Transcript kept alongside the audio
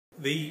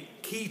The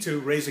key to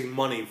raising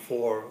money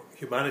for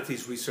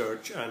humanities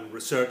research and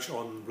research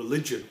on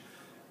religion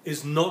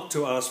is not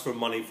to ask for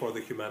money for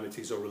the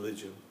humanities or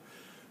religion,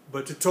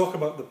 but to talk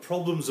about the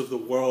problems of the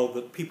world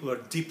that people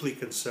are deeply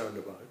concerned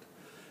about,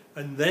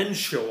 and then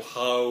show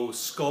how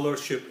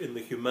scholarship in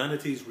the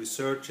humanities,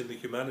 research in the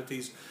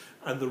humanities,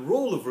 and the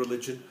role of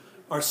religion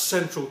are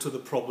central to the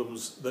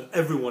problems that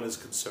everyone is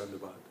concerned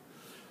about.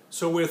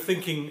 So we're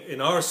thinking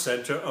in our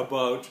centre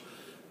about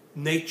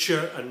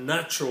nature and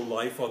natural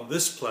life on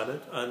this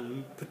planet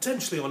and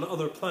potentially on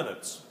other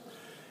planets.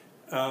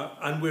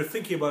 And we're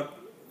thinking about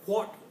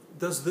what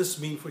does this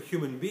mean for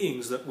human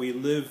beings that we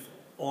live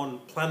on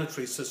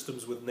planetary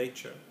systems with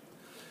nature.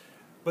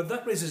 But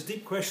that raises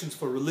deep questions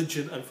for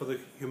religion and for the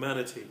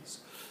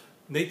humanities.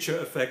 Nature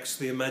affects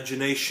the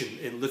imagination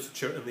in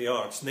literature and the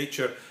arts.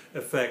 Nature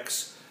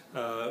affects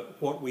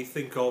what we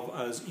think of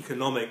as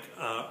economic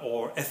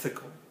or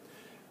ethical.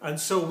 And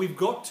so we've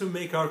got to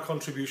make our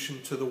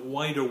contribution to the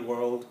wider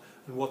world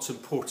and what's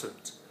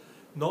important.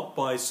 Not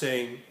by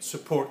saying,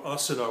 support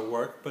us in our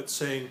work, but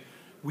saying,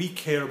 we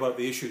care about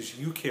the issues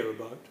you care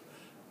about.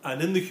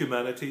 And in the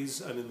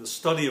humanities and in the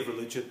study of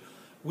religion,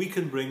 we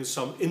can bring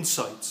some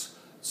insights,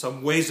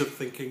 some ways of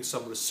thinking,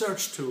 some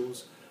research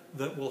tools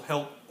that will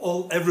help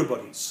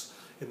everybody's,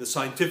 in the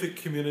scientific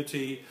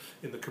community,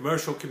 in the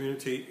commercial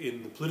community,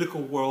 in the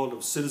political world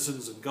of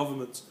citizens and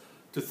governments,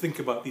 to think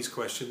about these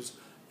questions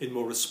in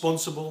more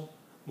responsible,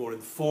 more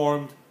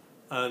informed,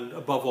 and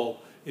above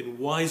all, in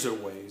wiser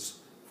ways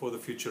for the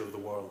future of the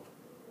world.